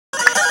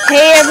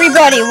Hey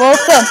everybody,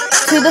 welcome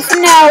to the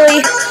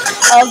finale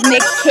of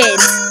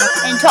McKids.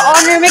 And to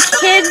honor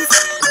McKids,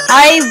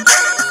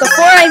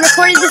 before I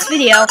recorded this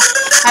video,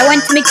 I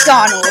went to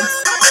McDonald's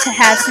to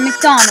have some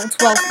McDonald's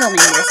while filming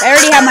this. I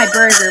already have my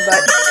burger, but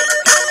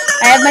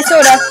I have my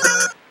soda.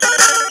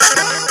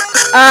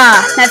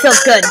 Ah, that feels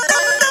good.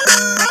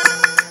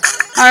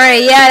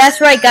 Alright, yeah,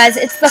 that's right guys,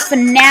 it's the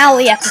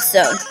finale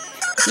episode.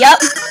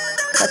 Yup,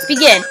 let's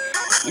begin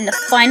in the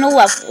final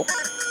level.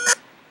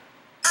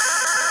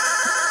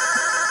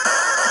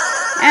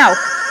 Ow.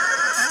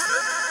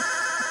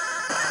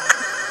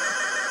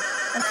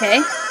 Okay.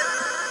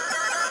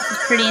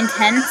 It's pretty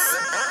intense.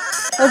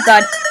 Oh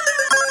god.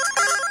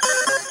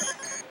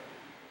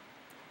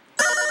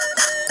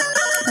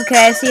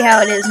 Okay, I see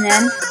how it is,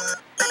 Nen.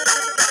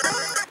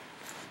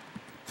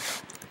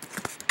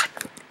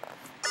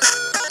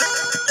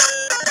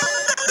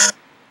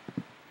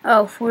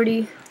 Oh,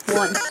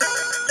 41.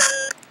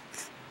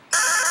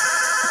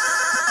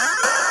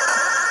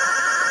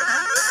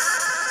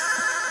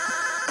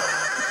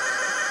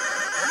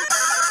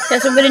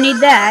 Guess I'm gonna need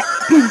that.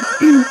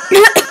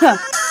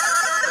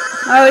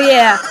 Oh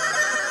yeah.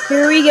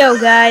 Here we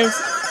go, guys.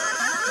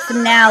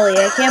 Finale.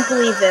 I can't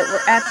believe it.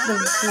 We're at the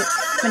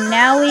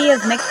finale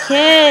of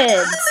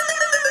McKids.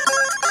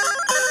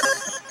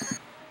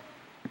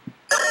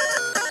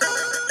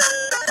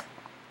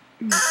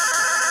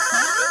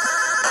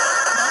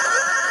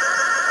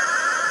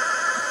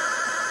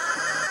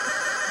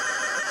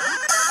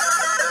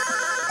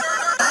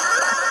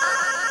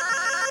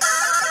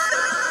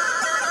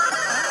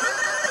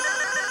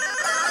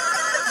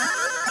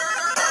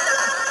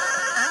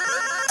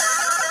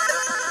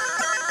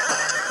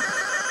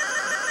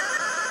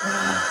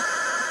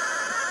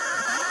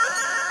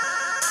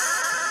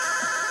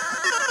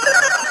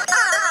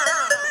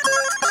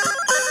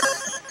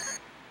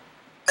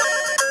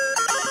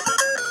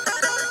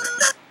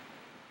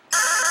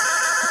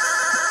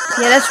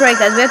 Yeah, that's right,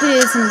 guys. We have to do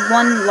this in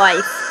one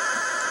life.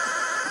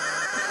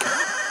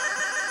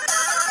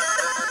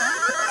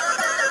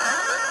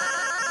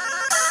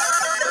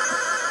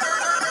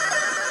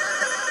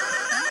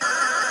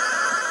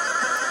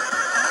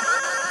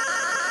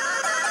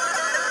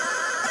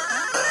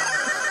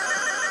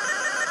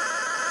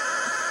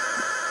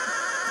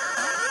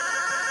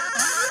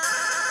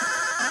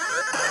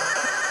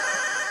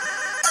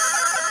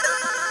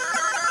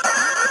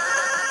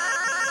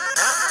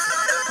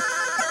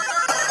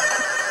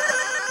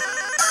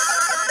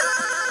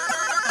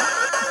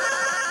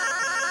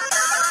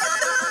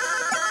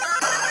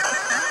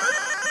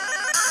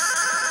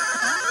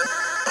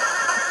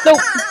 Nope.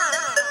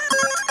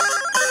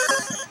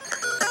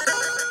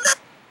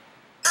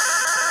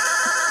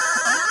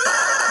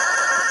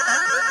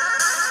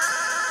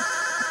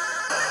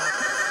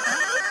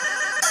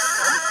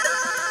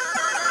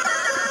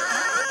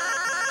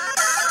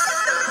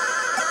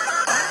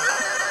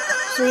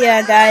 So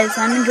yeah, guys,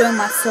 I'm enjoying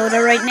my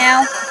soda right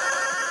now.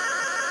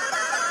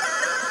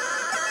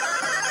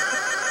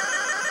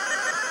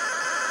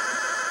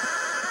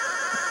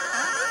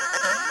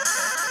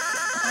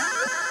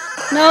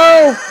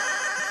 No!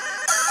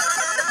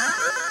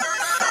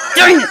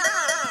 Dang it!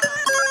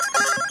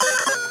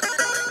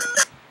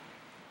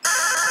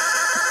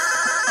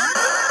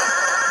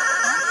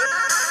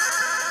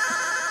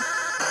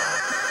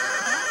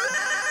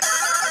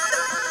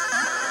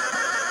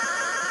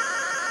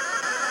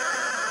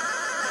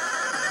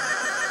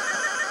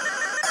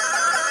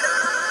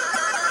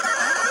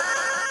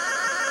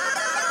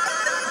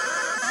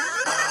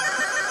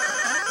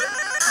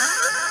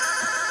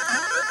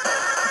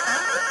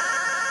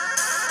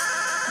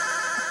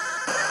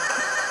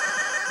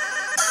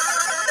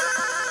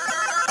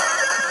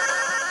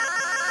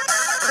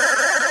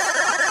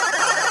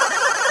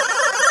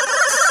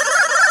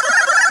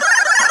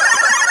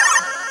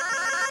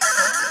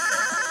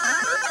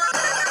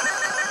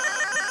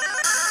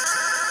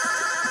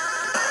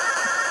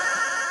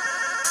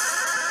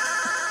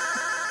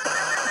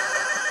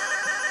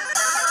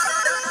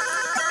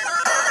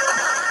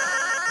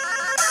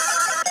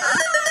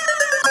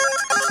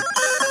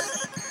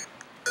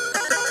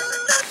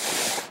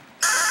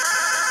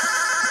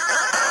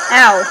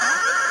 Ow.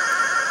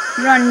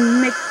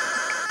 Run, Mick.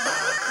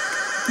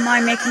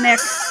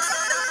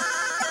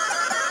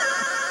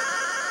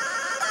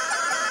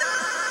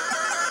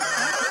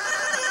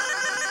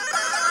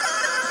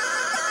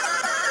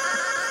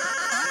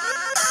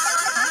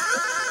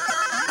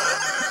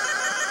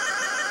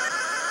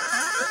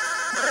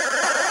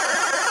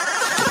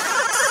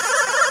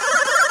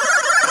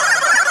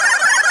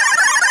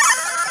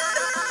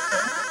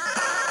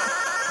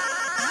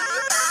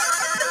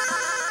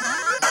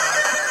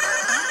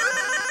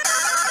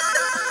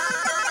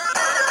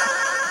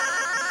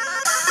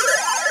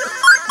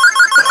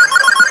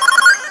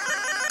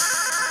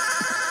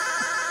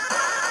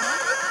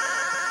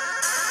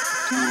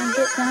 Can I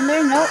get down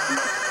there? Nope.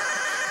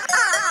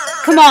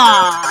 Come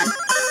on!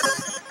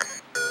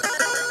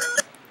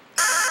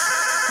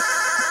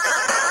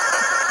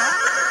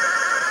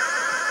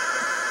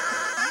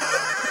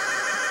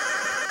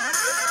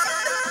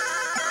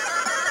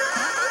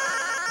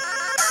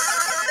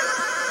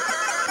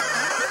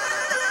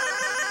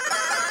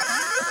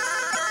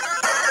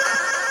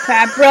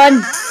 crap,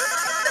 run!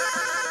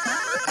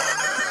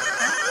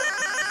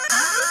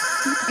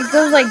 It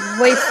goes like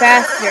way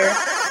faster.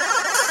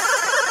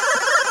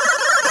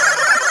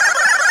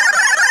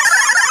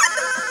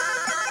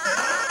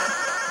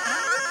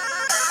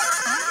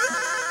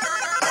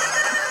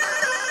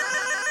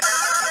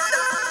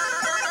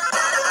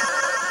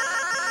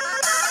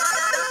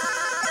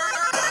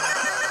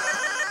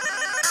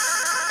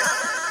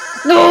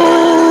 No!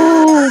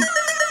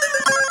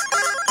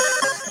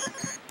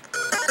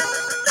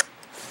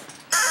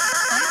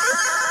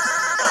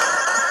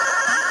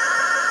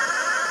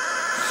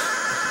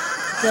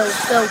 Go,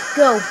 go,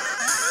 go!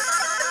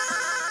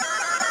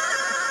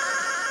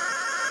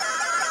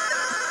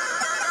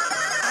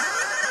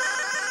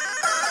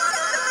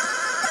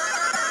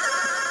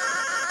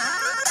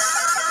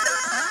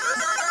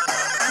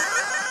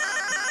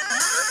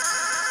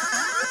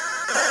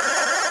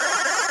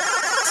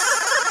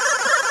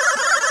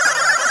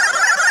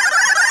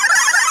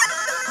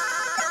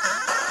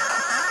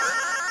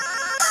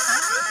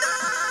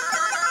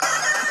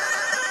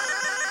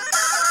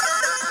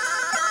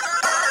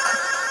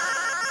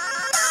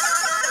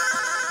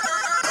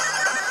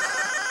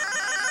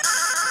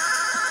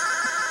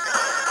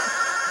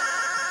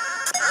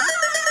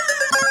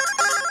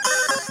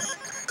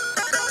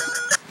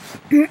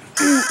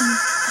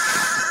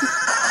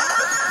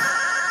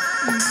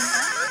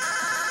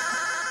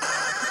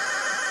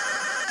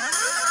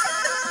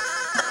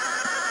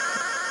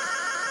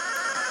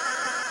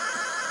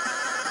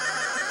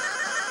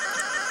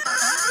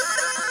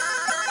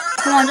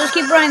 Come on, just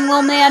keep running,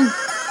 little man.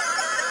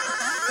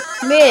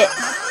 Made it.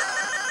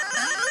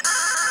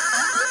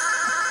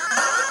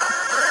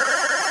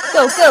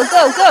 Go, go,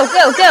 go, go,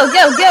 go, go,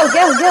 go, go, go,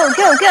 go, go,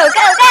 go, go,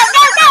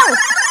 go, go!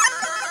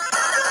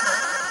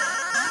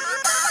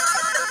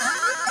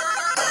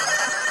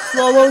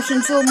 Slow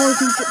motion, slow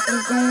motion.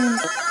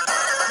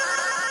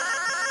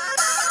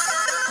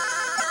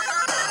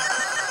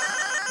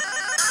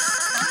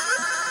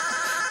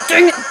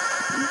 Dang it!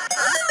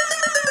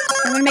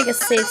 I'm gonna make a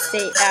save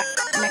state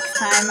next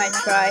time I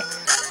try.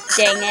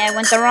 Dang it, I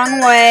went the wrong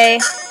way.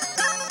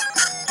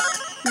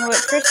 You know what,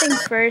 first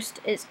things first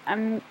is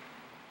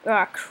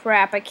oh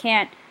crap, I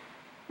can't.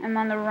 I'm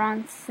on the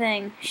wrong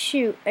thing.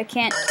 Shoot, I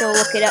can't go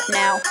look it up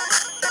now.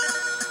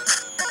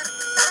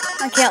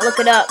 I can't look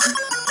it up.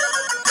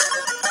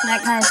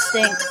 That kind of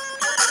stinks.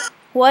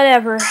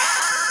 Whatever.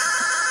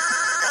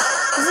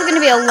 This is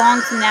gonna be a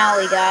long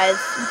finale, guys.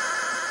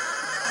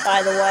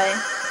 By the way.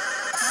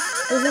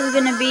 This is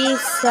gonna be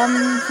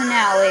some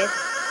finale.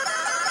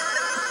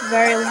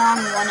 Very long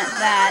one at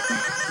that.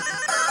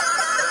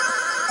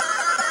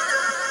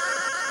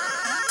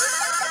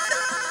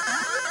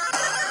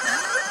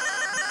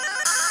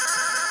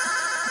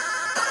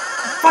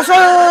 For sure!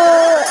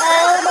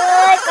 Oh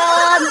my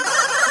god!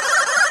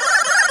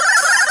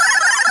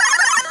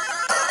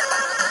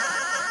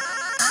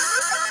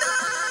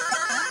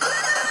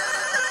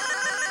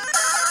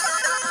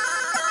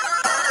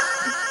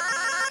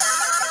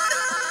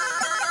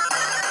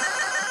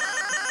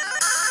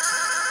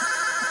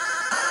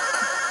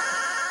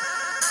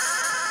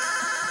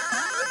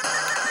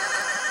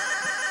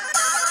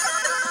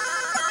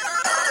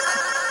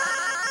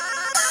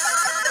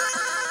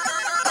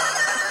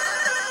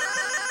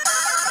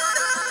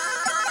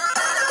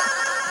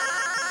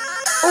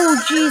 Oh,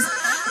 jeez.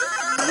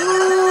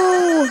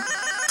 No.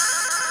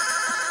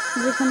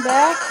 Did it come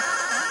back?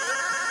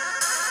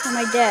 Or am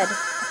I dead?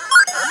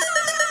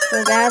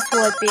 So that's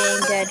what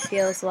being dead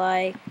feels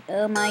like.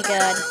 Oh my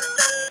god.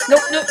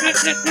 Nope, nope,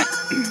 nope, nope, nope.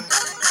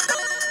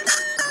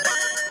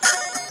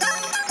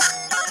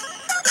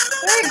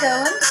 Where are you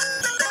going?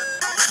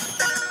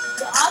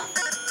 Dog?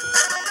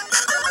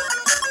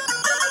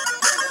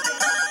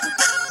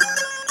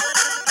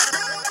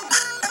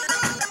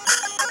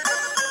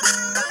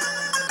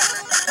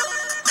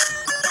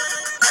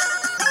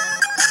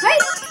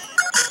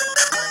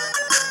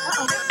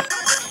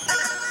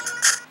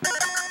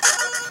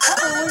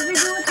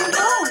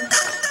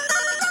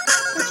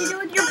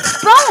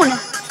 Bone!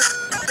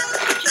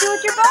 What'd you do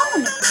with your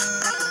bone?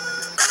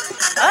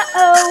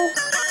 Uh-oh.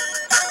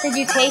 Did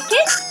you take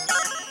it?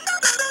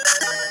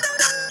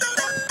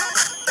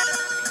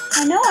 I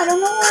know, I don't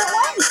know where it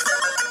went.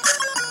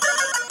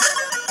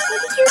 Where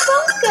did your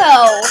bone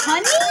go,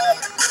 honey?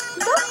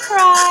 Don't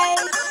cry.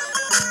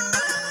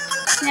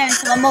 I'm having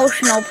some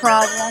emotional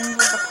problems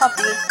with the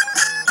puppy.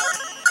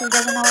 He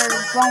doesn't know where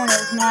his bone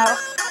is now.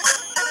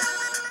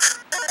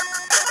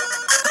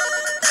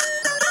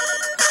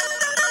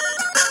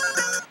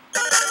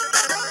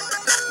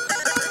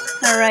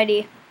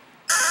 Alrighty.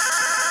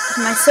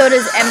 My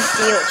soda's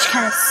empty, which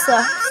kind of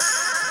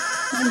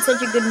sucks. I'm in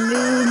such a good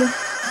mood.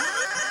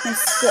 My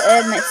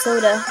soda.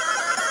 Soda!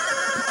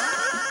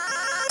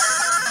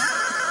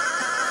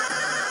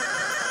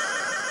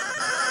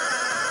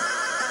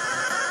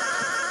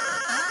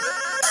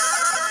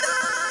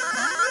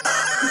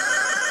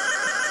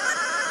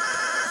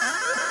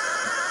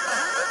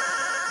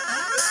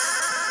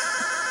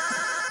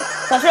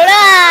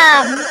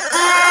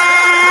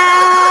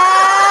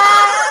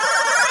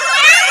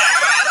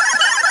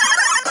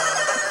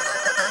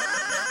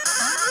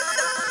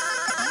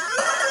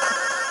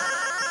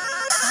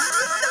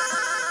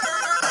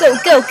 Go,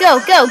 go, go,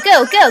 go,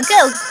 go, go,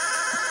 go!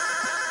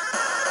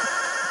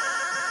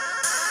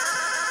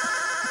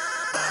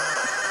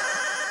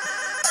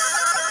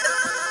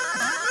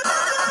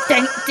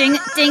 Dang it, dang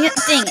it, dang it,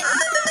 dang it.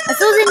 I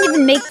still didn't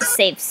even make the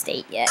save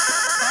state yet.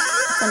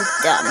 I'm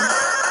dumb.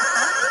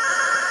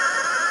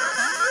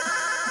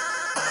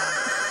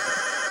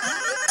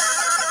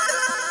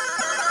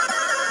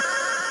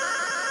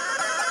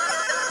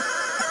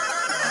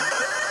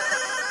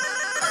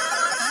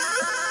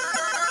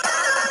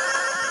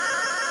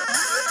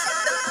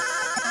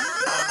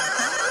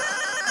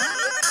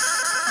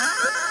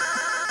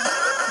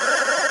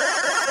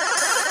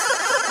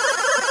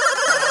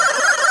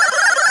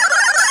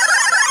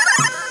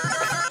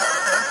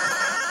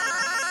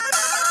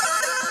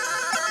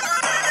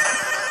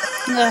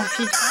 Ugh,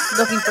 she's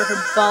looking for her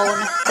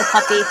bone, the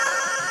puppy.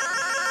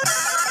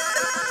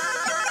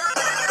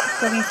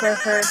 Looking for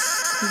her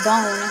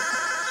bone.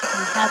 She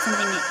can have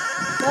something to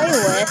play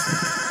with.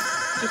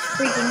 She's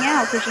freaking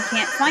out because she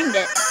can't find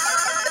it.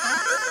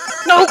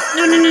 No!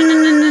 No, no, no, no,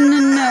 no, no, no, no,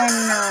 no,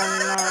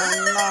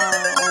 no.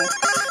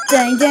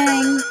 Dang,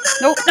 dang.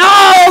 Nope. No!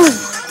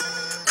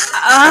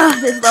 Ah,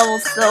 this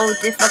level's so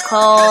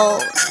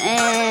difficult.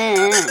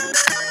 I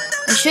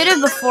should have,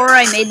 before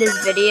I made this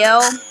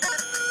video,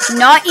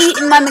 not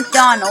eaten my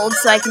McDonald's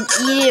so I can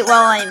eat it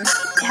while I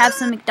have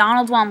some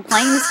McDonald's while I'm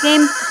playing this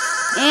game,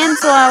 and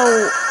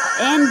so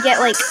and get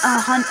like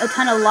a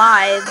ton of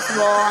lives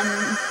while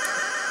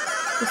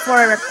before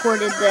I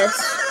recorded this.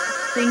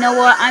 So you know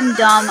what? I'm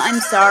dumb. I'm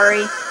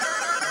sorry.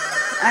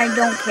 I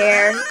don't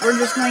care. We're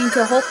just going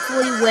to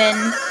hopefully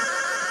win.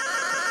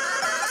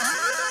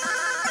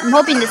 I'm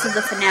hoping this is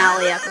the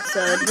finale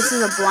episode. This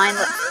is a blind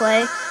let's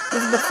play.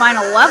 This is the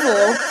final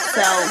level,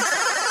 so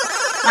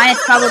mine is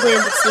probably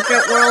the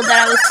secret world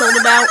that I was told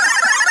about.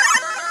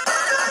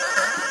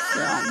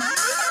 So.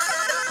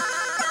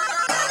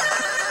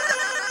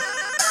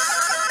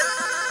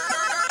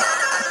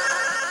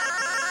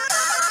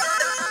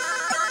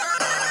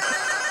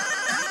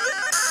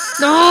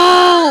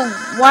 No!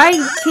 Why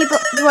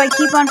do I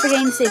keep on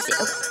forgetting the save state?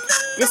 Okay.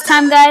 This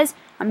time, guys,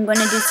 I'm gonna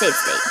do save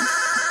state.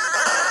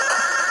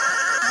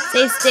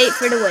 Save state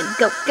for the win.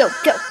 Go, go,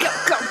 go, go,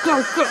 go,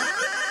 go, go!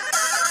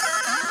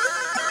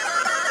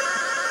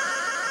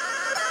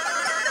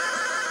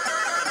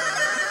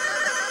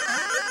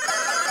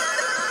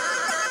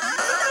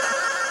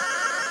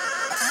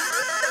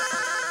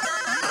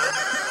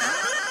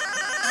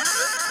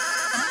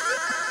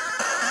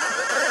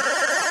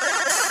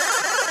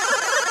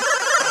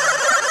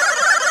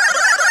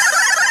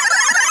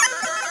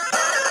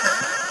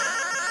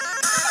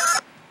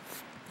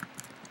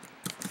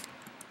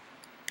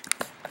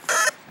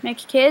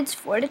 McKids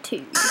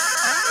 4-2.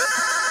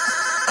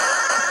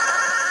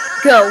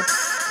 Go.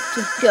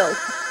 Just go.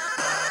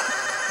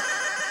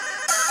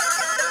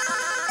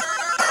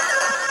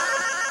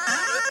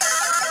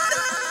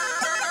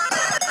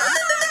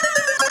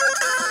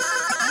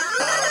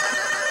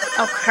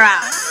 Oh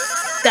crap.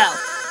 Go.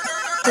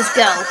 Just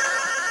go.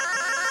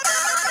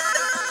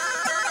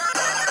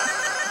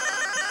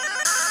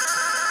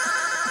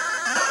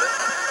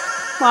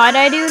 Why'd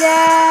I do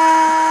that?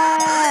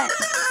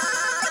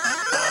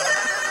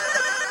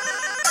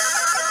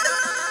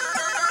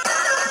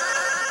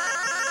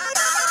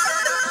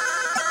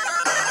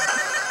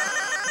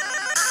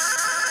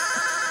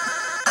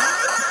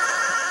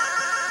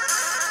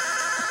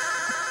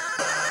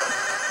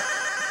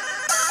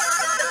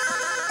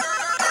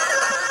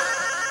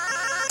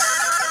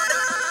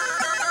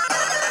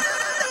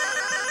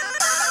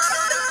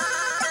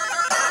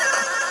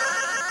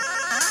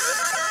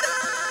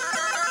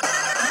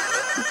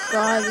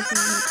 God, this is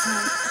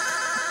intense.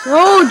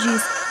 Oh,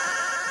 jeez.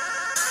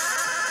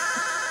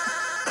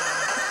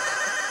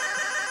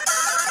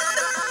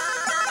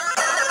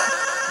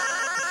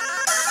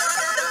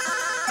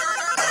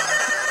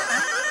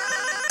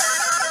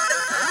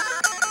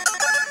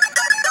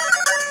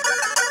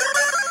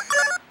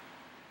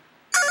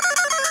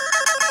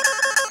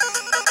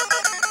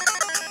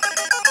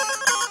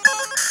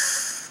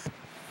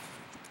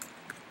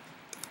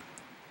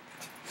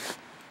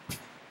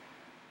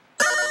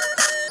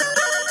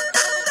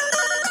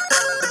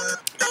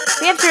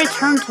 We have to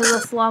return to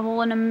this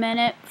level in a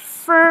minute.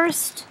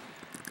 First,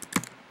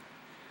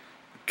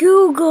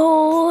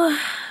 Google.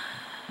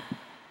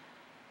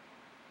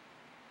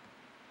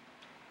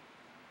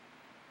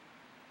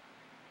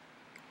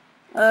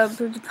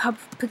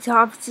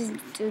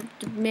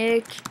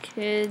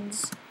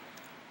 McKids.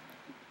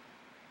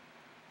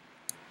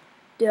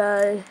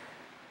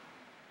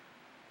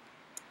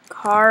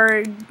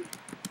 Card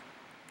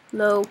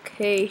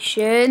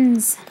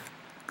locations.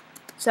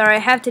 Sorry, I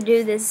have to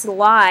do this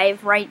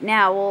live right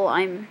now while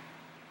I'm...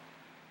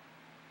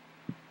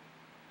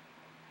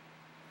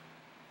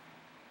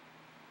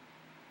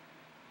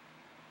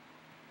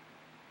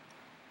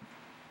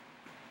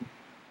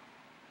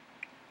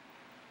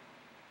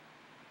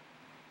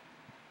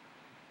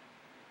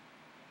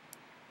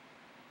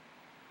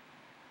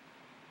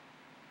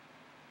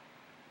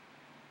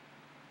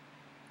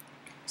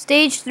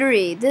 Stage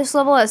 3. This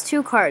level has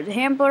 2 cards. A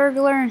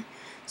Hamburglar and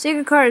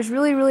Secret card is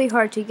really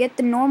hard. To get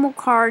the normal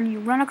card, you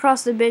run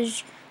across the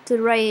bridge to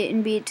the right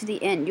and beat it to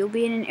the end. You'll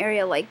be in an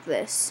area like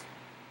this.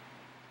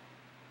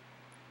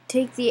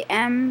 Take the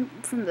M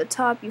from the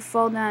top, you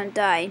fall down and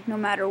die, no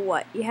matter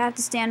what. You have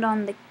to stand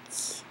on the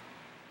key.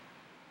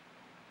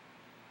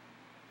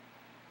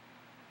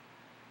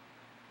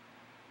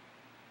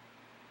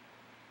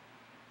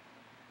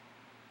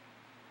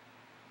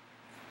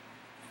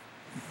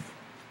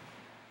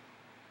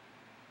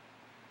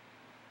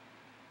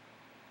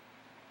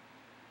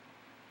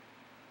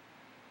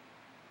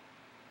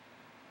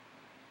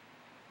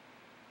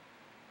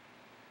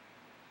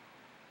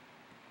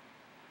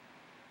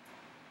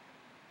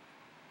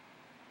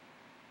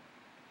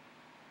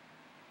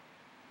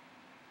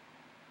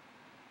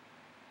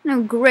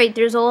 Oh great,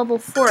 there's a level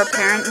 4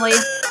 apparently.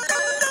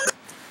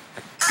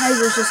 I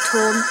was just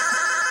told.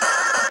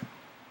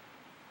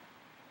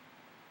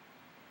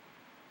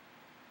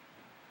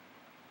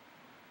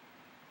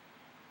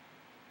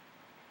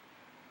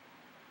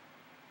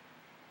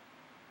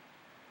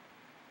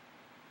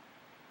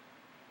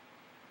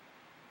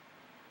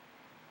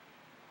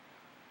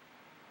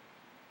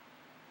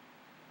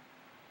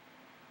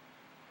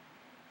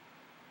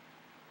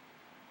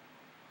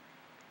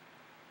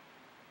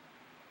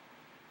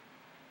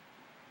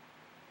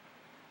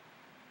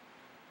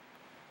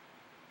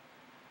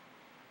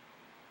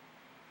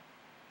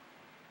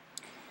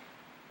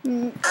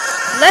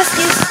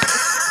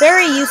 Less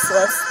very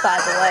useless, by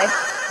the way.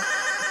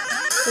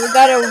 So we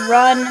gotta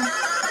run,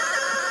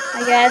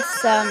 I guess.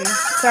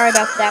 Sorry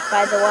about that,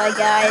 by the way,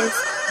 guys.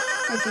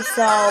 If you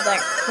saw all that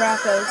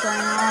crap that was going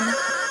on.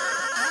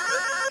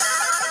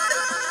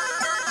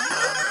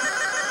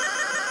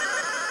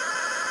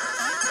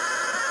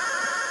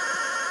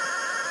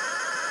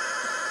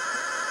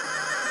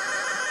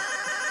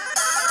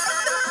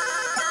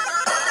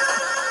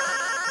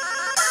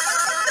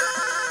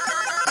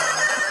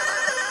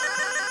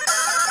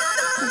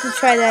 I have to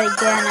try that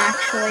again,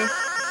 actually.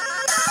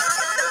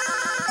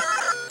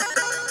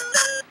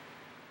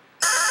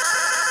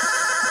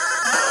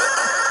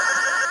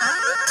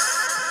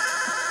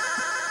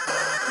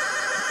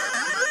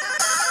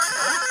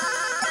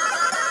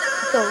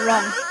 Go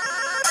run.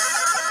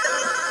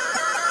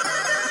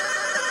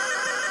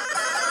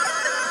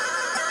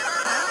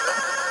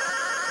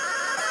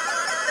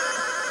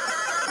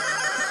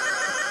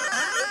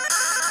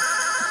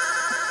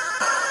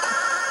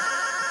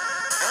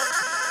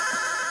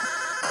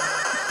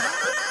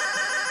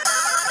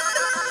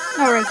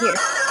 Oh, right here.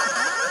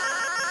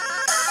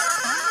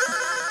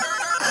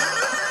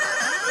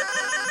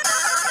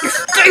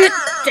 Dang it!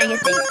 Dang it!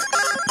 Dang it!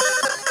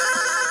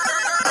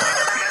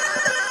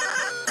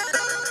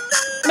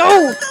 No!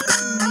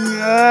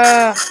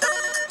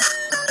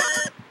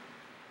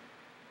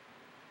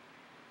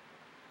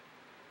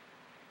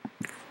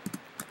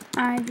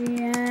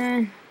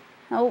 IGN,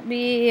 help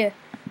me!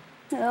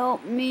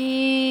 Help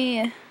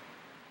me!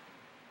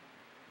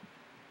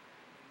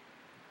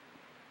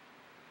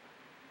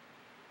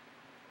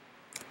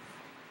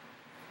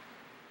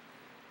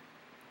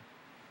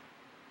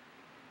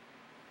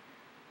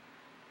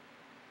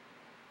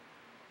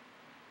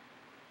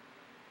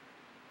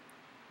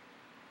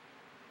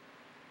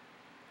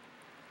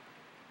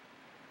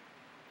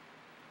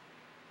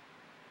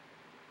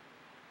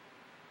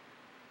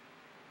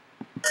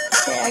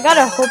 Okay, I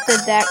gotta hope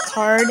that that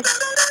card,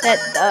 that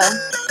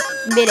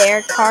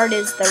mid-air card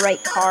is the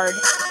right card,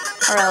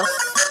 or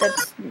else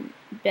that's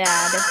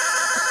bad.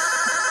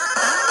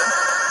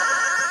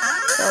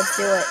 So let's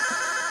do it.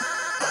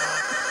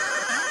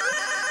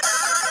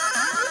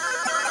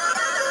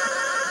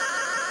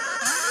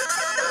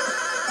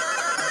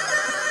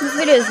 This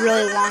video is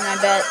really long, I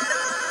bet.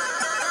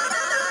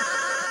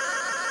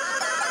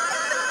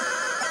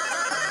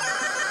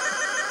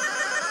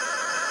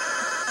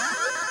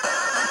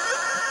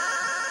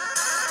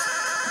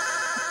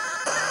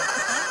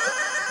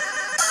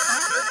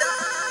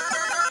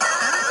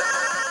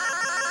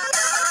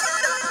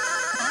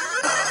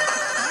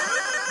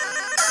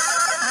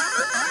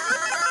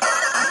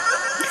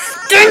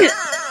 Dang it!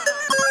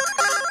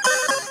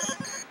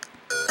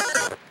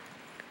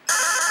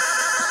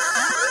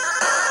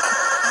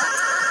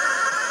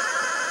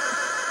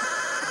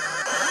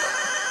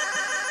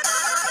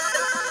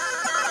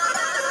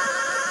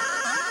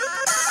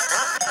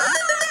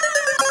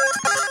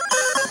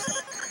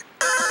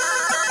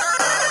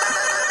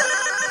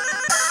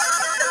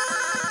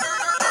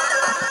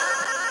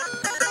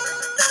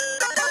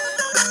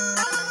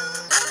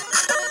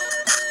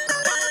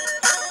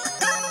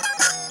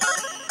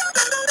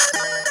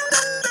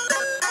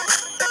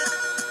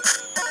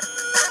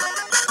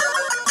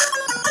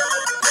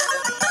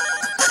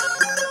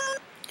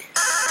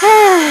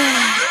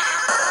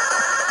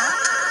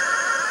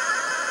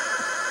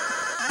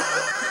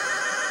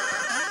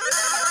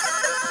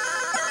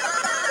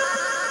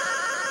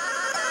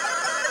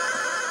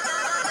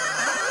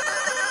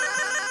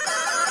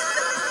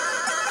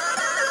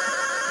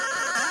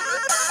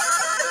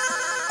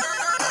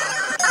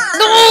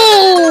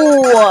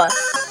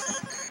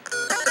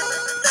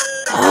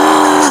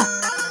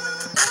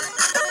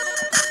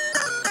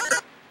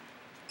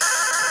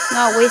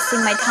 not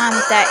wasting my time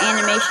with that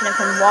animation of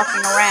him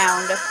walking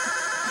around.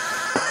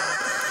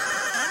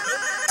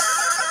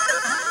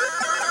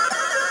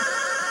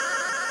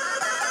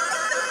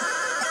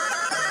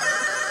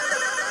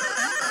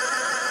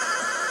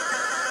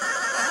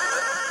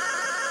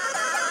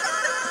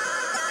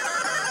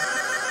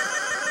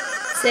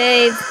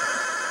 Save.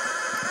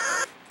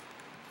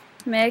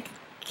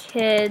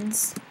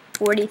 McKids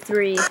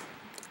 43.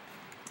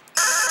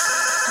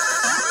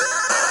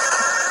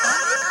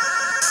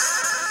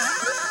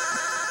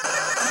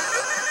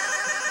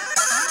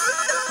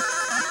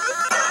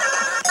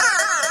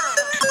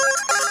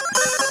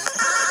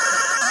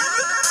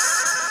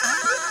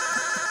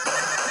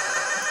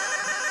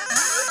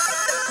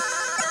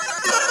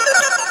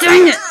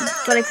 Dang it!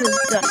 Thought I could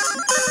have done it.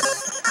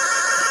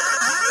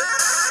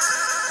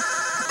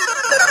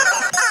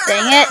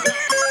 Dang it.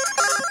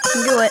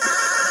 Can do it.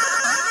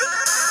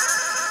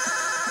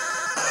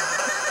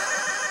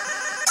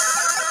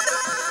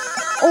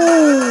 Oh!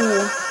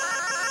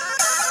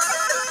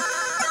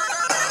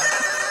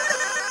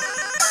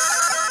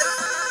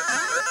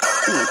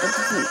 Dang it, that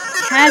doesn't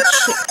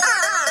catch it.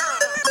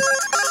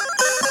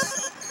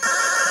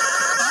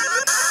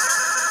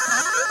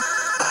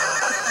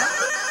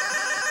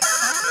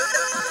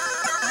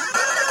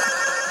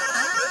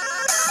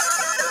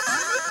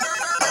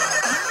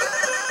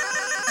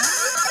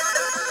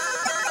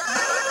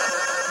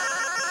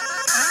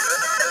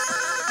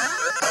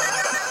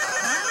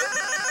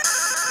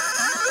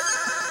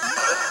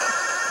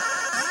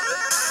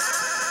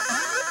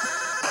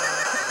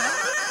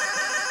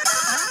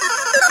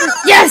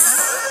 Yes!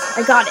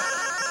 I got it.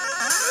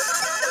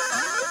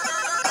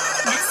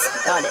 Yes, I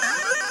got it.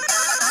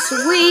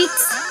 Sweet.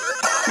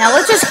 Now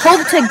let's just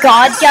hope to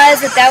God, guys,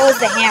 that that was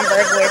the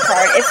Hamburglar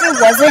card. If it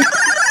wasn't,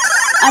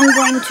 I'm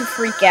going to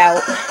freak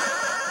out.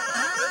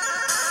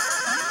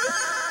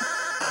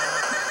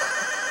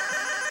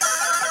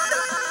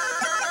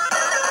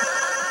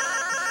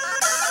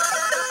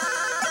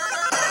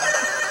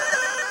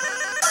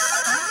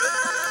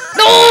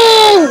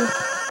 No!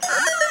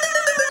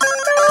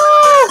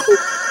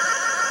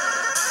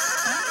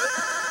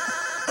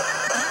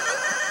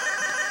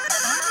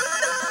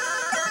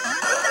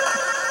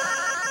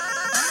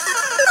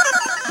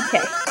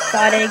 Okay,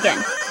 got it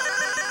again.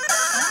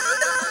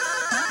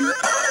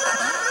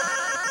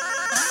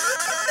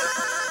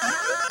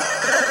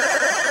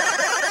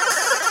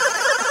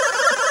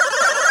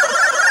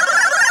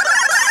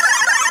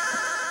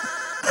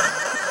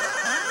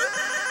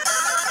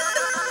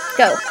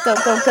 Go, go,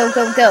 go, go,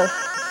 go, go.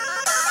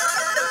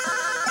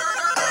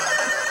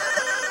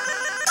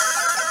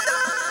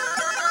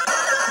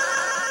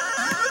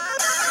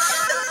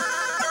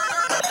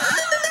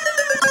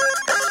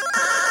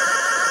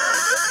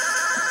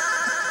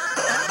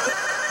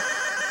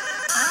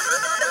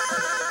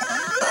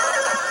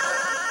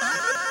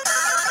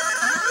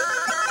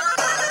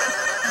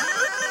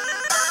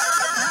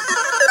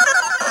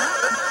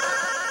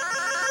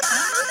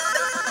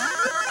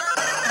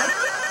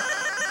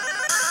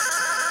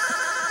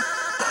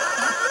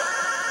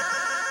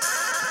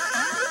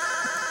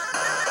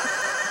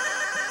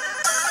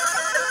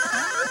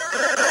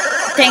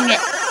 Dang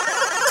it.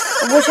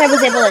 I wish I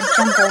was able to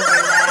jump over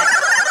that.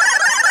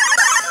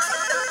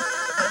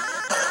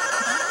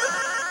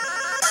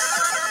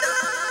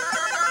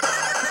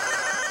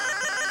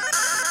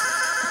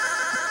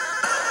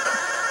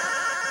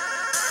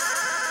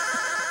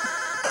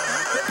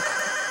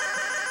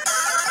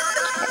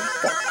 Okay,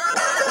 go,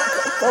 go, go,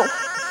 go, go.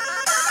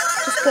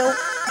 Just go.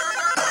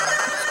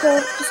 Just go,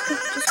 just go,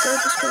 just go,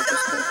 just go,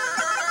 just go.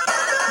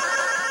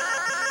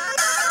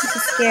 This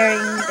is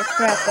scaring the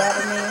crap out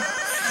of me.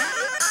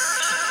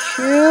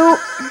 Shoot.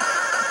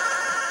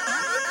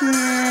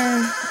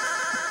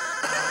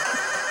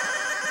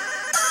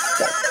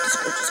 Go. Just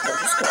go, just go,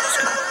 just go, just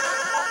go.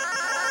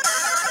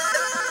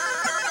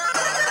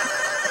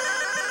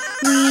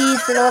 Please,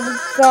 for the love of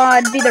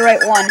God, be the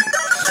right one.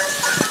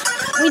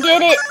 We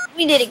did it.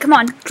 We did it. Come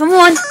on. Come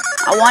on.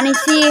 I want to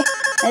see.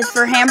 That's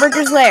for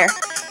Hamburger's Lair.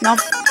 Not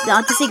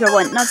the secret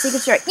one. Not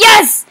Secret Strike.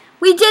 Yes!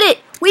 We did it.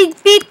 We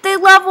beat the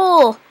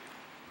level.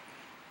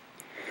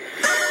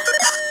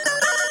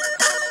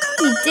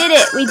 We did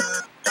it.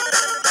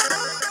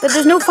 But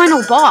there's no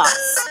final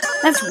boss.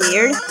 That's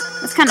weird.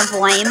 That's kind of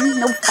lame.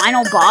 No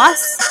final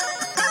boss.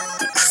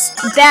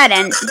 Bad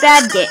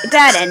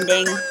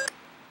ending.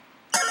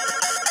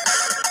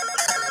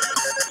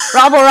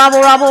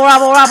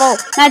 Robble.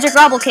 Magic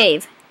Robble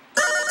Cave.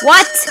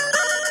 What?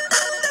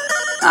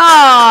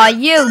 Aw,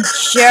 you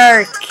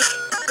jerk.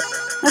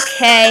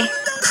 Okay.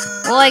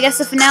 Well, I guess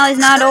the finale's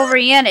not over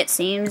yet, it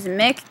seems.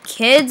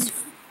 McKids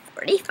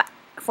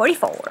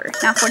 44.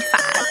 Not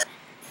 45.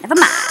 Never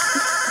mind.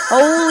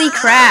 Holy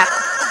crap.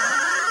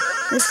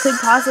 This could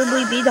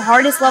possibly be the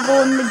hardest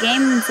level in the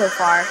game so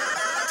far.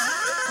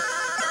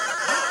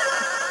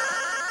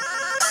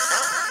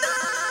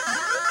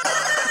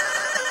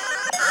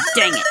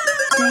 Dang it.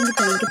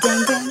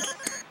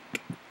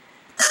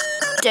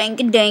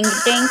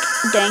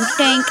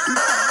 Dang.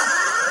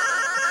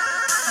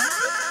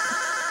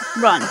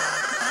 Run.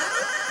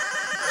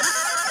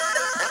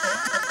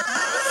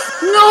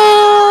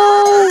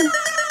 No!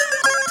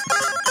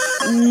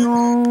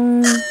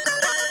 No.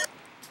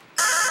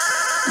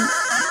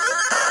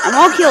 I'm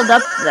all healed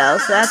up though,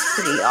 so that's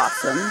pretty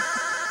awesome.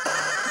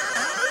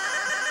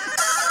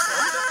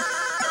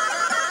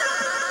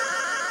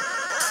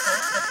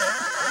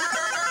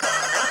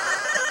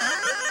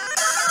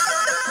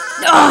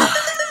 Ugh,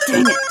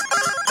 dang it.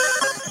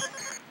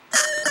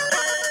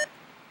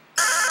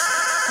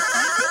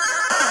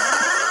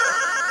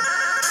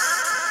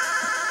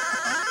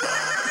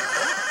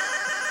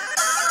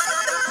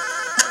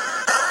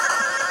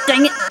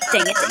 Dang it,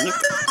 dang it, dang it.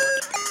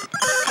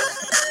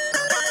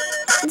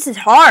 This is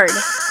hard.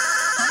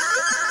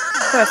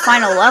 For a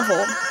final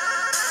level.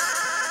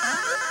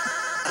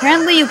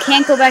 Apparently you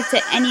can't go back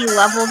to any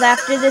levels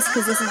after this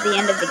because this is the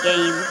end of the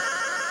game.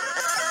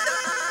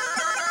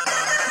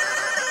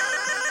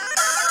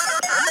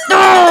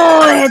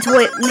 Oh, I had to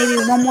wait maybe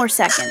one more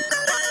second.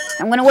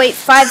 I'm gonna wait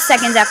 5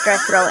 seconds after I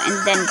throw it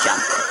and then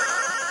jump.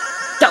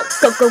 Go,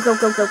 go, go, go,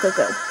 go, go, go,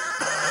 go.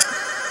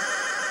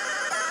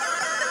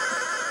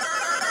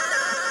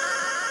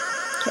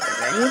 Okay,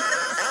 ready?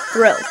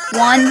 Throw.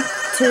 1,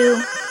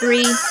 2,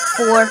 3,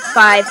 4,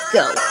 5,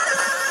 go.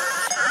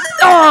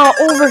 Oh,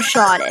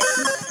 overshot it.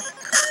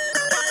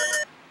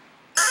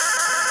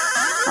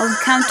 I'll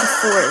count to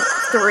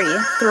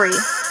 3.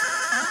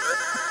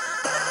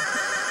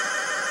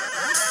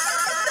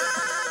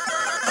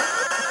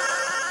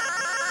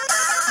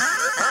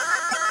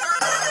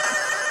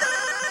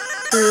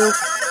 2,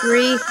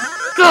 3,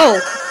 go!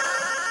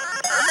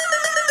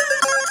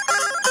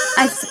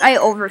 I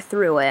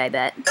overthrew it, I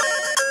bet.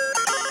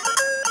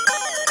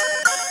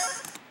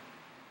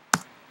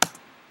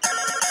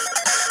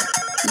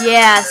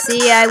 Yeah,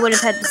 see, I would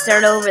have had to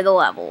start over the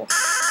level.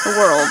 The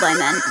world, I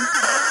meant.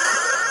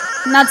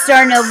 Not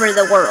starting over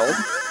the world.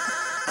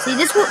 See,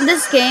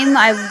 this game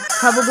I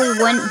probably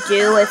wouldn't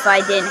do if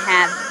I didn't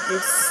have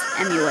this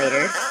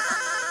emulator.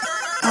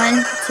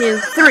 1, 2,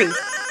 3.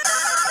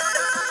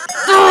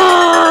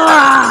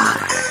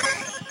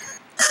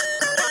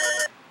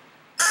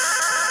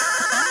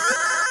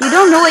 You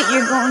don't know what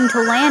you're going to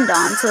land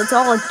on, so it's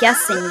all a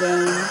guessing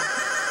game.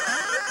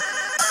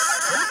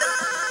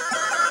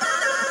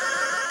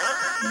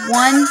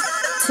 1,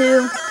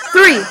 2,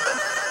 3.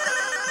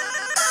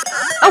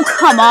 Oh,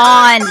 come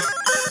on!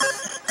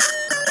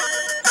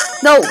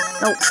 No,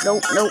 no, no,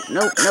 no,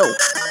 no, no.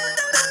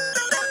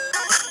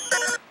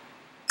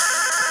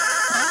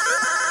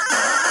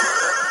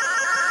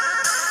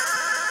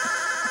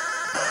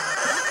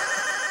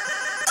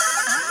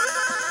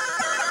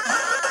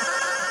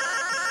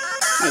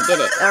 I did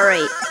it.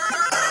 Alright.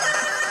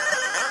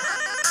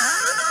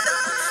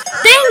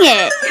 Dang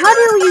it! How do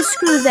you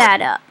screw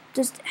that up?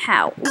 Just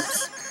how?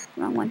 Oops.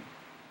 Wrong one.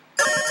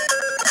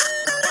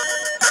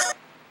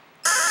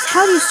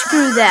 How do you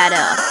screw that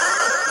up?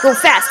 Go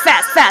fast,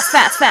 fast, fast,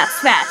 fast, fast,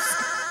 fast.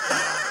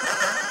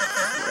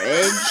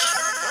 Bridge.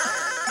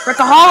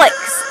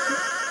 Workaholics.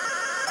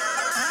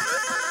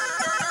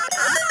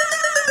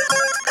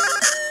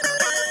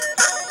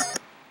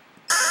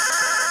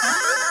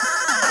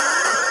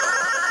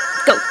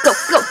 Go, go,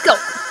 go, go.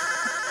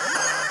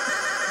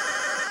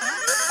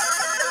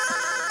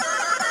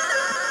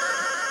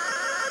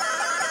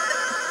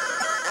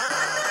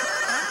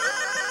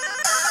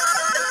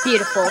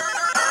 Beautiful.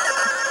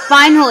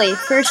 Finally,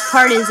 first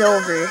part is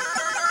over.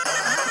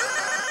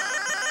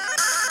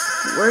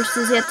 The worst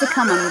is yet to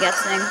come, I'm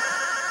guessing.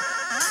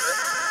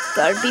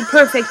 Gotta be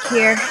perfect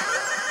here.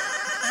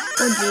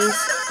 Oh jeez.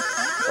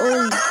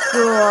 Oh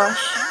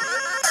gosh.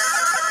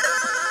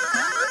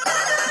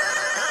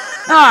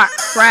 Ah,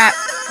 crap.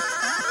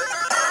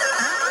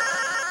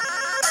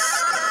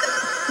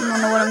 I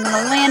don't know what I'm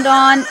gonna land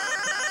on.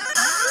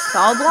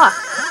 Solid block.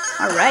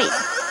 Alright.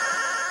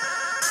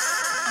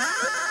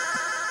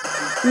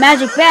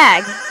 Magic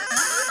bag.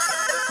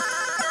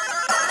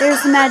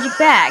 There's the magic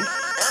bag.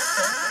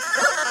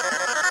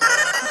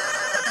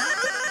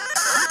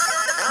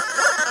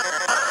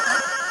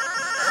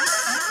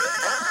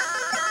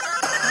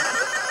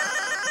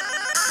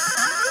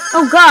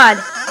 Oh God!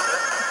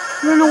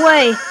 Run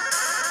away!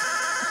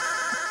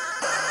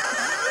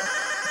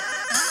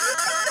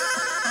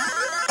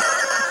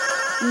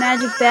 The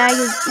magic bag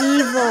is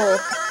evil.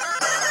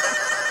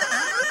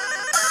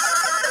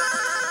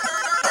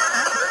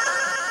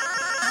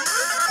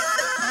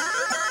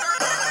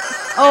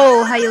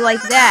 Oh, how you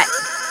like that?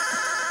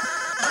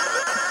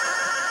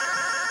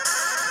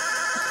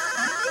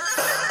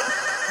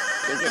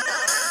 Dig it.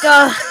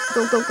 Go,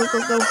 go, go, go,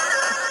 go.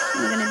 What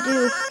am I gonna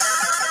do?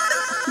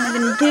 What am I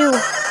gonna do? I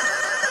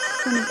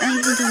don't have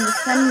anything to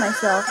defend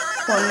myself.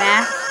 Poor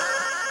Mac.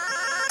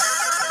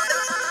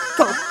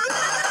 Go.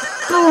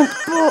 Boom,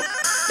 boom.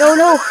 Oh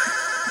no.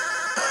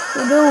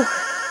 Oh no.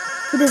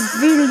 Could this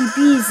really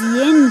be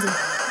the end?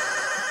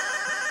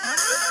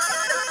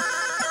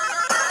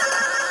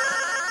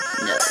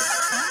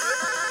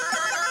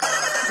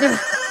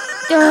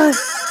 No.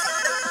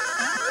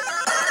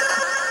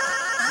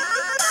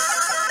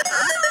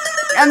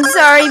 I'm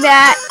sorry,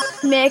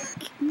 Mick.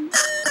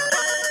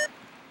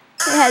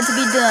 It had to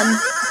be done.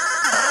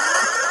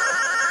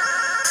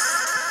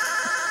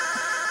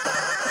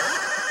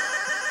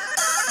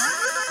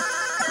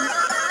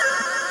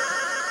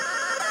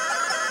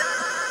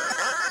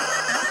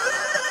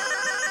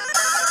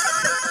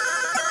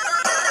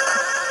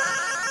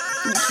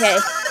 Okay.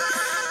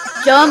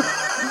 Jump.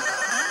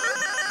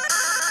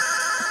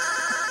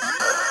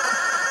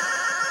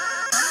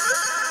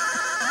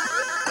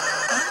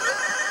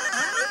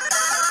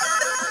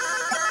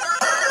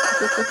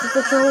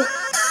 Go.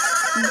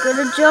 I'm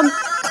gonna jump.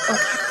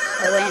 Okay,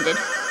 I landed.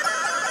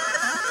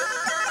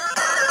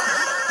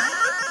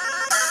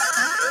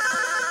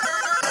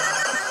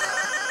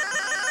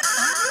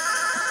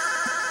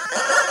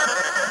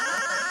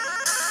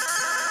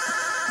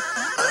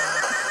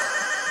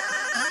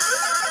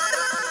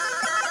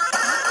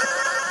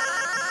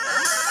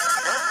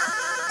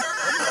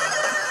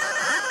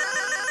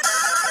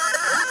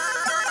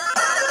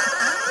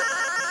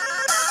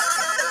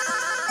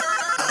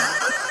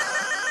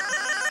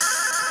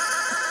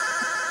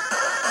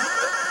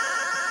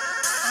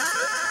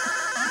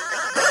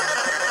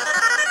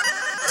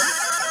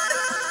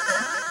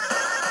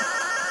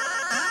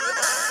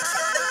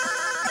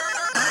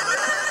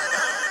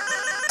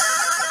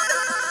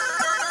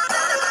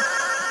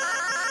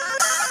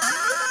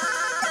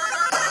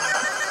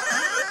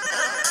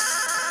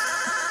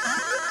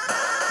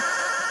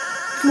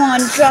 Come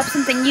on, drop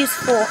something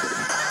useful.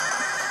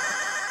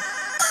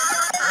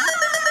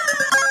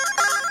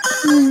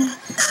 You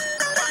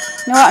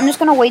know what, I'm just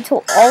gonna wait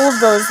till all of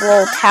those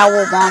little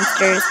towel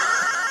monsters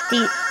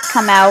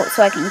come out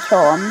so I can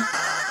kill them.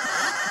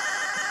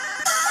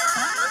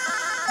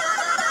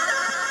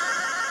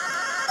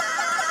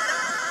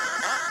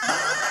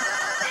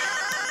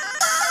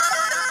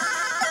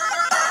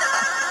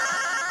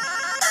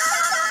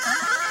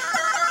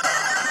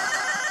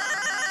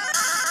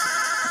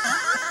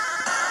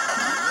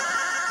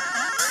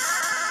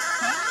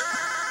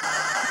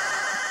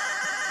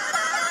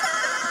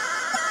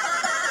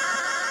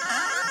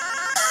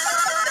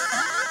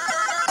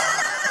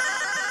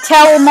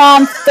 Towel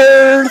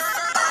monsters!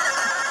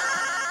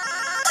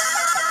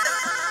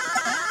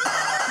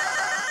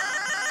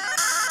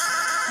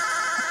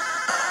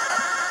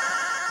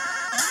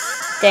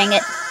 Dang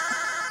it.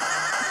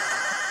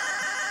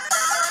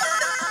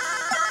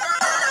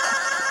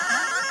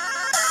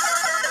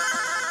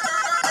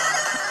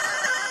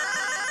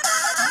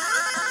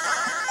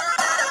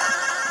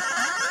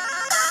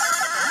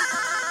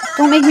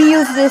 Don't make me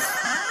use this.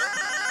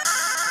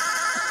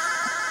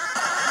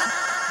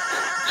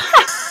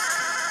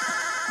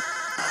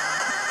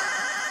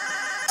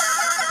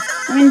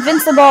 I'm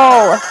invincible.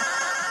 I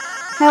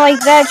like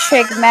that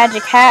trick,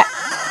 magic hat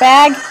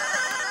bag.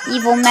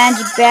 Evil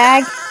magic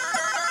bag.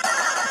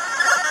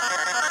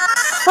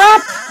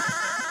 Crap!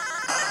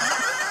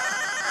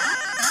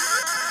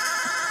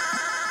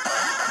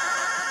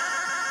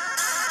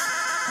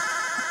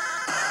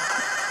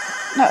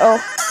 Uh-oh.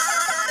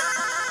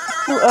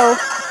 Uh-oh.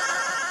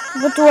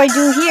 What do I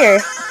do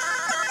here?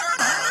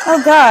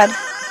 Oh god.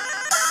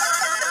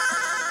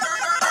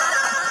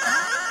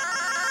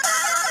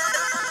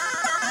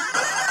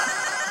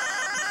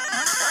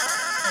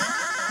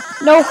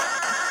 No.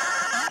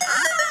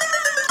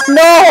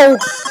 No!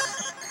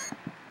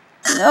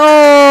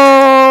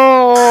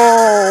 No!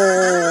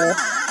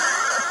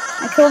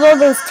 I killed all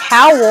those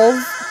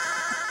towels.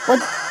 What?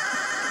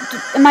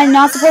 Am I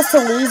not supposed to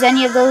lose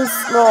any of those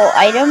little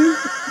items?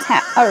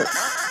 Or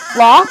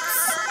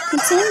blocks,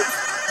 it seems?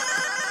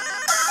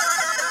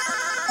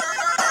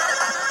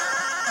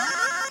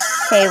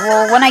 Okay,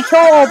 well, when I kill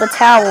all the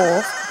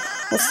towels,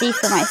 we'll see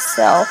for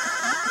myself.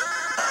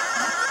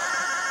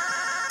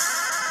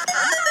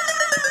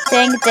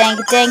 Dang, dang,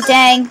 dang,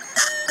 dang.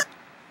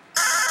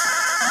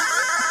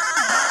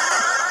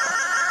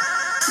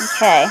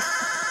 Okay.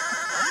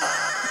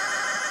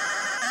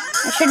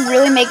 I should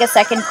really make a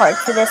second part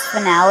for this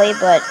finale,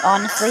 but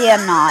honestly,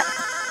 I'm not.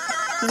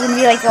 It's gonna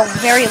be like a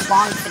very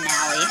long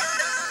finale.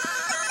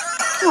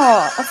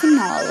 Oh, a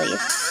finale.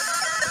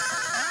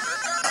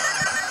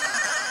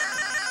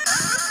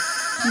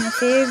 My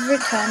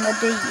favorite time of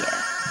the year.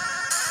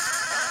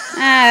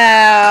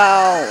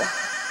 Ow.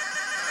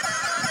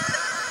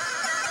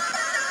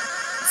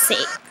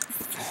 Save.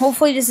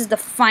 Hopefully this is the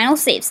final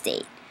save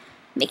state.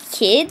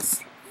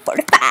 McKids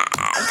 45.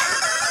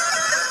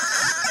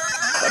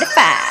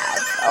 45.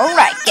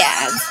 Alright,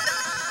 guys.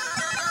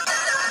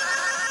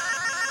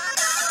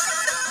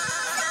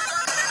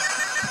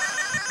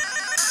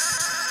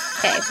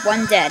 Okay,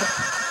 one dead.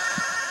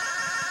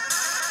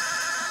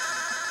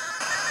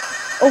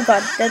 Oh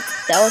god, that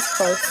was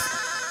close.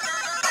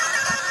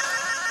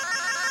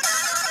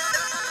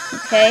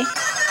 Okay.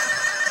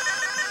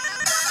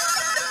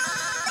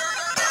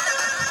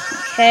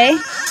 Okay.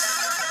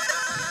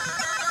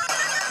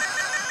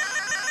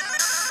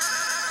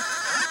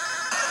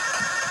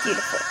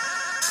 Beautiful.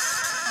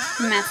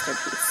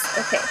 Masterpiece.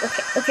 Okay.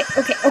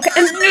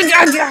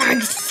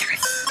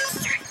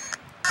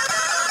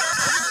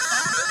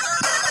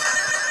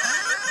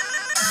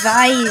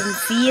 Weil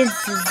wir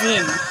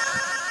sind.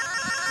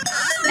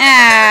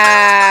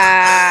 Ow.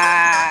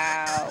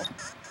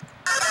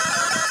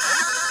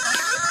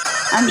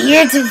 I'm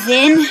here to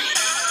win.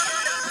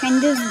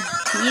 Kind of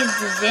here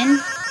to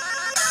win.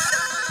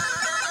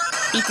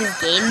 Beat this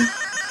game,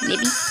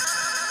 maybe.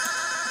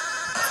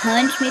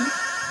 Challenge, maybe.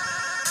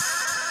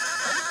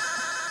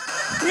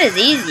 This is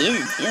easy.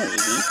 This is too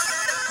easy.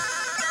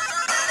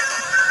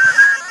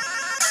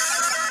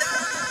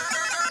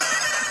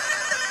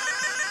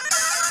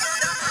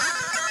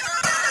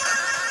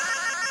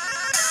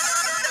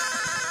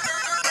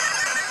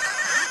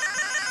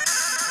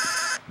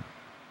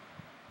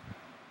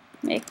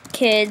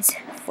 McKids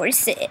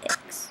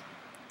 46.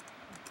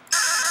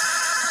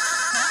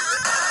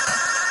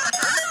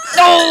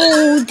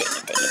 Oh, dang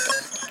it.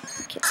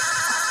 Kids.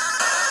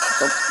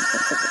 Go.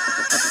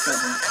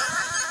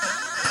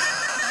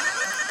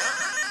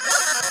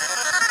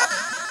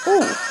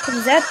 Ooh, what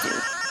does that do? Do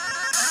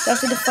I have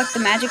to deflect the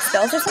magic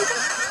spells or something?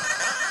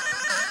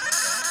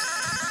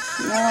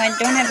 No, I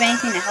don't have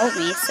anything to help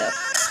me, so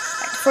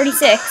back to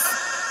 46.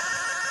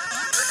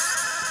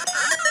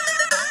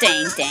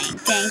 Dang.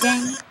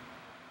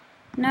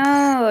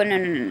 No.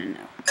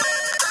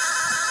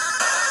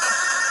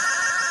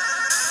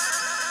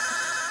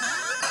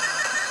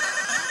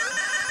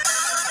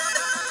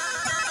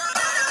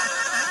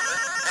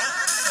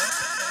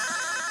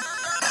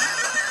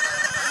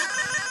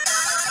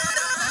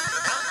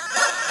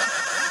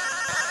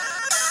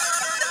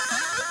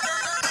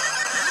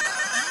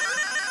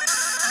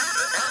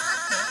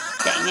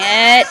 Dang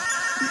it.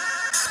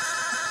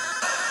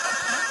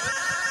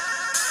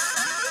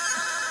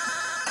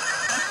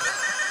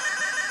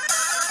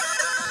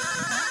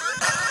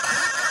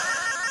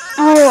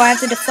 Oh, I have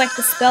to deflect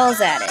the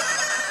spells at it.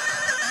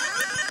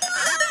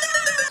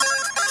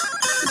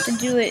 I have to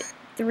do it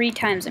 3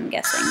 times, I'm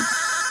guessing.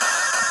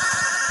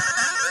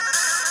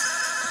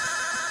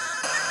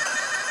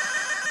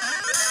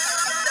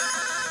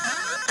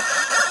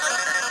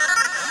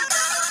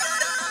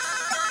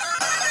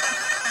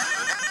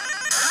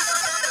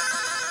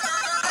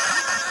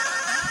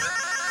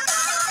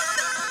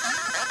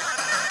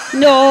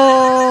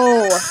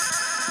 No!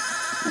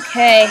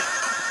 Okay.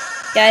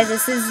 Guys,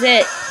 this is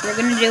it. We're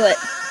gonna do it.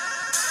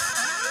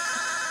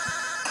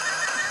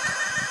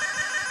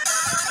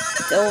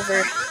 It's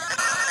over.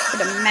 For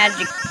the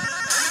magic.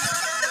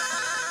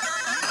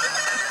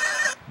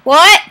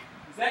 What?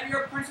 Is that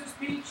your Princess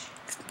Peach?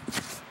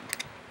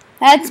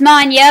 That's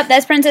mine, yep.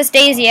 That's Princess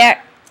Daisy.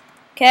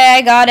 Okay,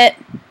 I got it.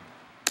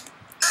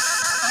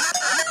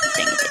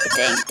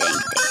 Dang.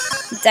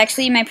 It's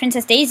actually my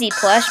Princess Daisy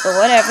plush, but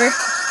whatever.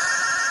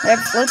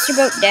 Whatever floats your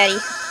boat, Daddy.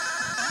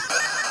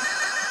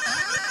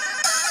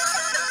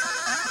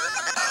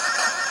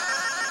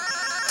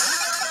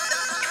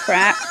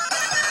 Crap.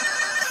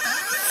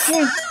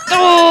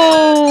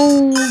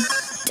 Oh!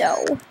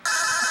 Dough.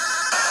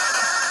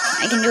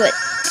 I can do it.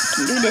 I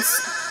can do this.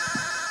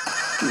 I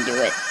can do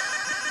it.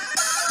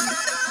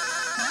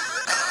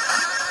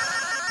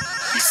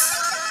 Yes.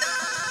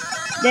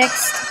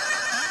 Next.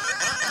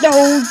 No,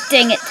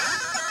 dang it.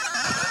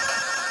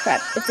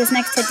 Crap. If this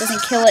next hit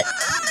doesn't kill it,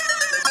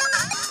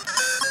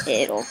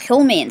 it'll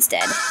kill me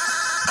instead.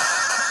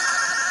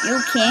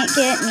 You can't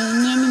get me.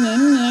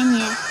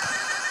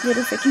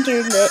 Little freaking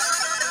turtlet.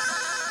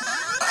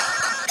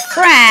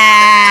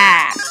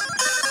 Crap!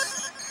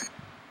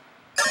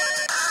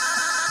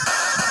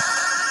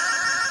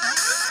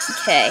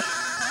 Okay.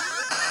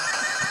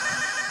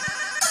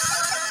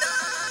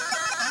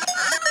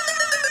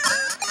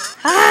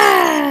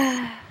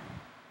 Ah!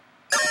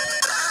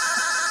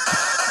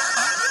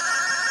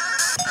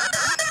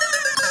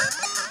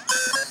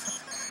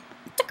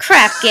 The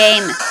crap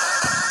game.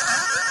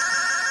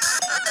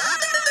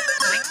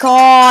 Oh my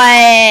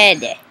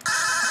god!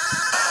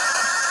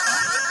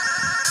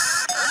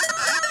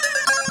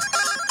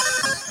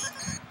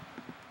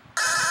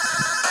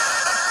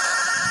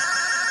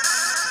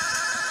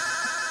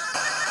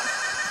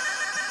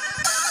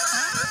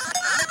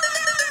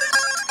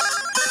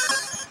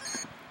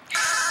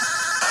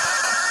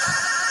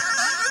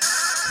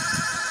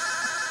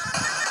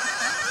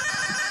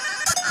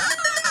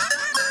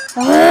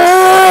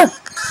 Ah!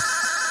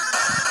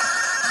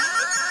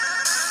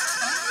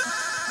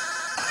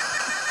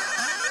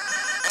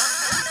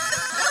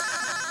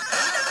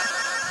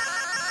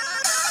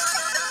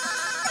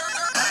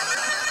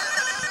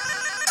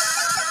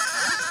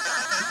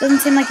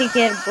 Doesn't seem like I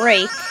get a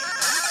break.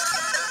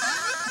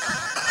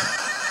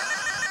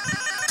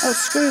 Oh,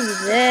 screw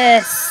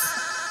this.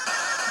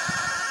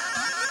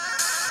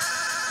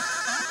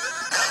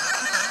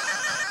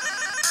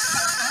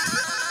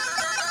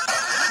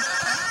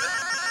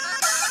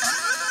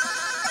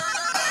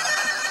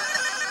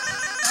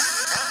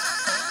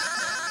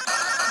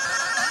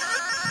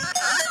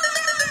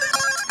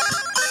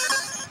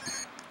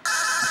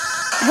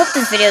 I hope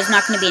this video is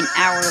not going to be an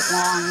hour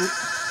long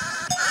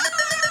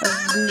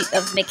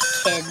of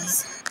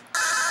McKids.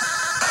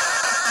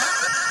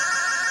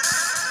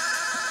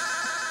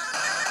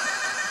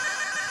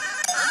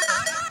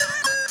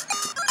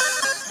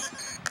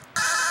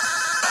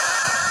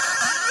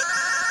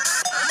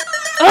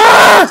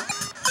 Ah!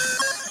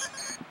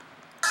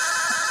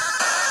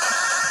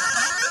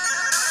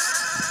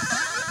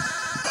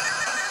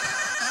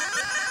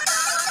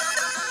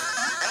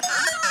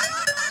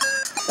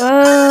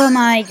 Oh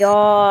my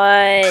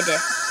god.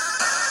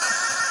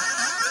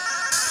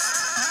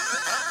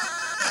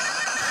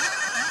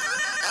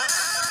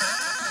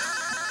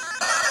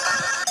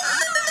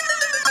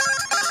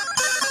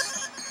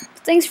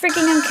 thing's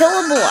freaking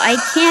unkillable. I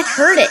can't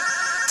hurt it.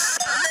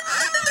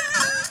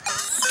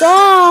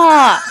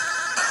 Stop!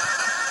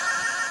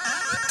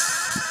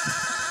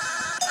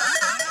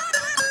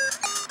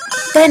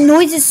 That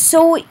noise is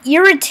so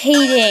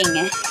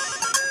irritating.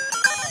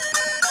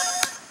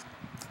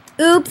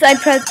 Oops, I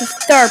pressed the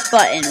start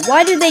button.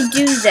 Why do they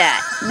do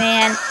that,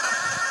 man?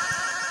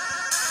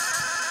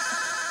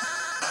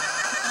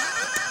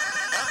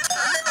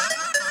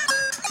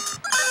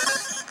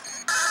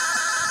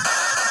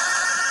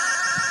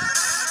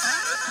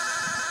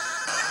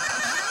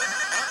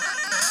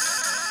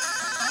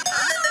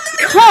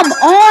 Come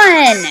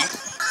on!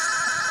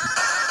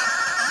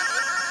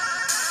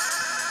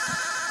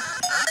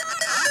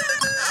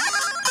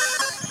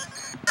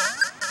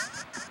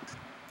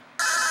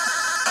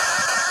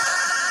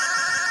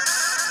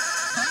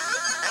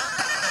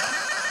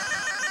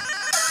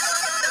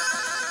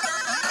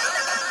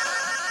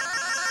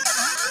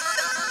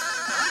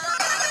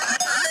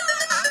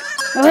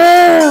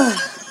 Ugh.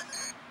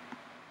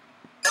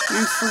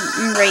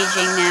 I'm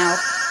raging now.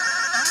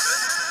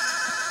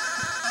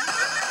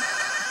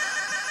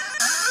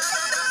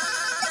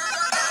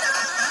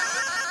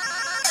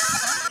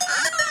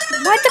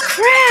 What the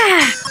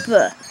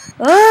crap?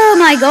 Oh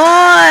my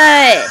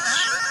gosh!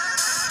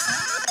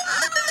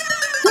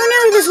 Who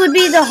knew this would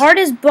be the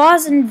hardest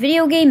boss in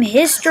video game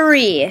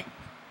history?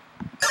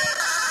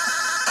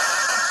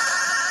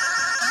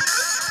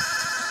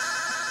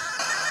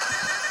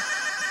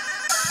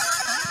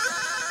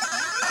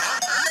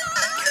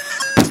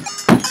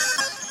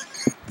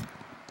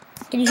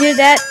 Did you hear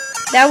that?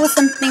 That was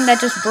something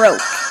that just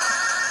broke.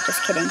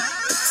 Just kidding.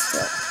 But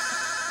still.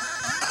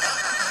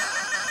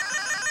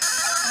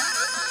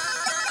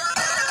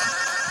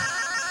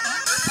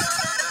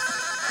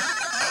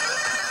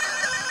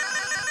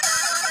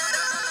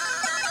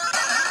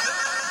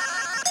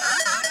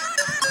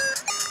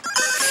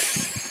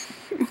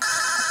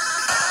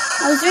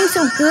 I was doing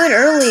so good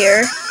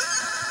earlier.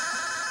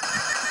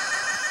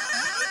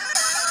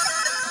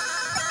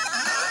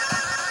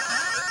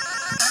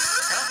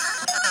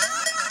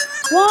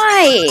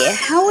 Why?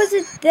 How is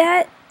it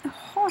that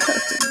hard?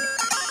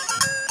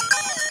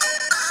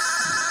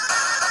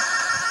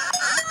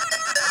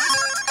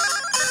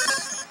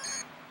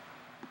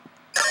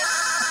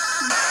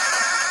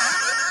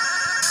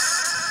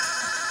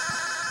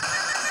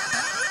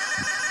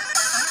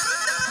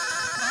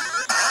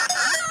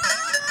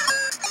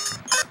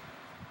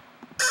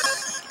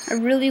 I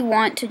really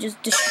want to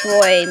just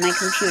destroy my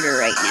computer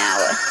right now.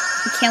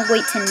 I can't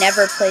wait to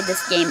never play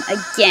this game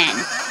again.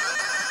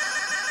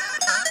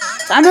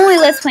 So I'm only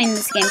let's playing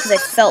this game because I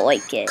felt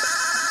like it.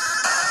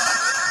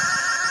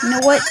 You know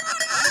what?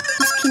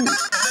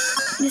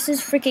 This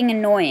is freaking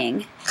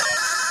annoying.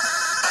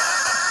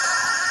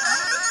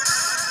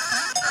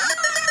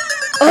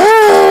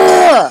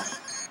 Ugh!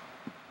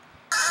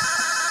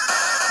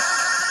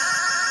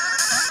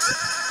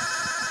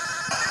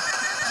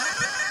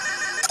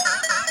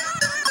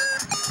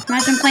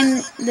 Imagine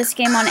playing this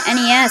game on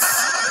NES.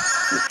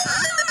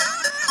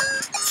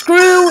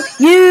 Screw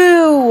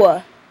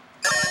you!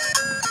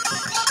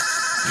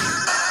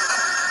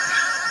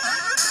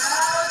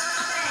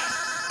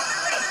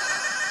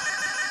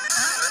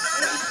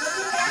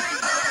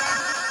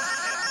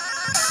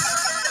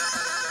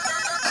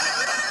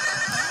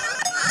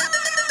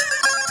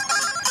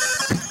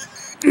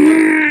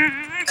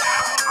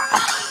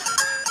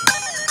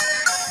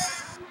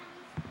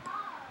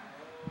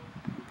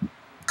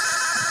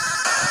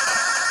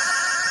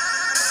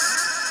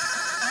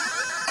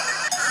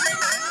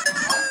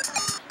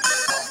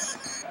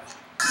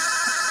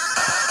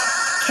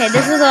 Okay,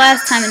 this is the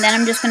last time, and then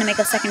I'm just gonna make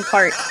a second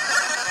part.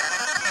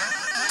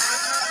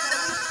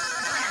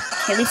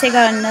 Okay, at least I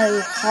got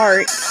another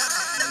heart.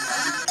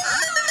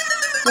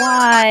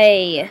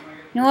 Why?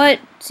 You know what?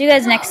 See you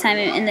guys next time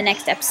in the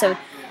next episode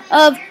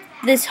of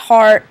this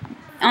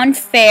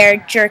unfair,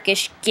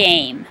 jerkish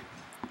game.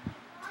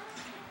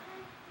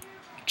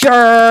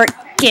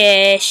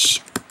 Jerkish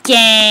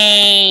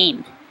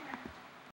game.